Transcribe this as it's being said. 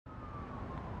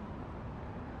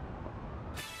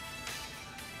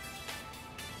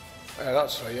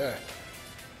That's right, yeah.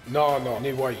 No,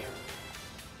 why?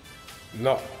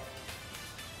 No.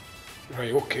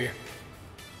 Right, okay.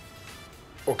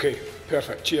 Okay,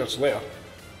 perfect. Cheers, later.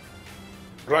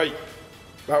 Right,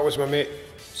 that was my mate.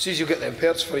 Sees you'll get them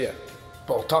perks for you.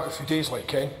 But I'll take a few days, like,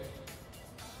 Ken.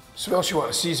 So what else you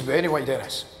want to see about anyway,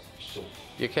 Dennis?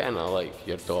 You kinda like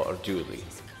your daughter Julie.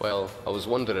 Well, I was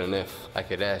wondering if I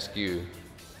could ask her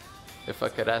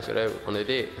out on a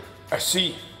date. I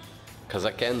see. Cause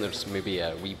I ken there's maybe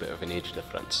a wee bit of an age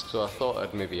difference, so I thought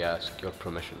I'd maybe ask your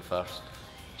permission first,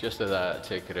 just so that I'd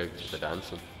take her out to the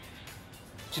dancing.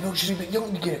 Do you know she's a bit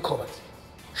young to get it coming?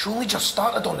 She only just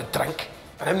started on the drink,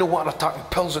 and I'm no want her taking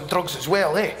pills and drugs as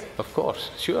well, eh? Of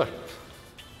course, sure.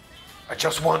 I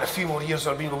just want a few more years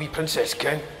of being a wee princess,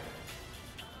 Ken.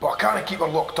 But I can't keep her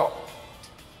locked up.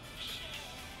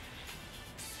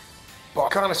 But I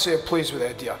can't say I'm pleased with the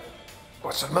idea. But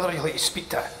it's her mother you'll have to speak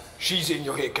to. She's in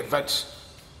you'll have to convince.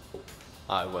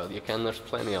 Aye, well, you can, there's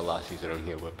plenty of lassies around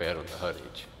here with better at her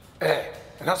age.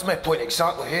 And that's my point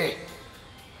exactly, eh?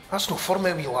 That's no for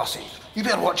me, wee lassie. You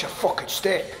better watch your fucking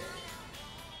step.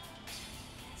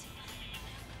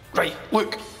 Right,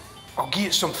 look, I'll give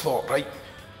it some thought, right?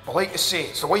 But like I say,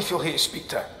 it's the wife you'll have to speak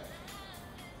to.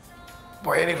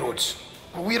 By any roads.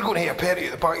 Well, we're going to have a party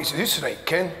at the back of the house tonight,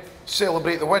 Ken.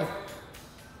 Celebrate the win.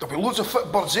 There'll be loads of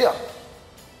fit birds there.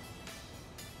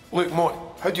 Look, Mon,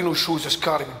 how do you know shows this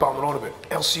car will be bamming on about?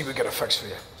 I'll see if we get a fix for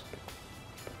you.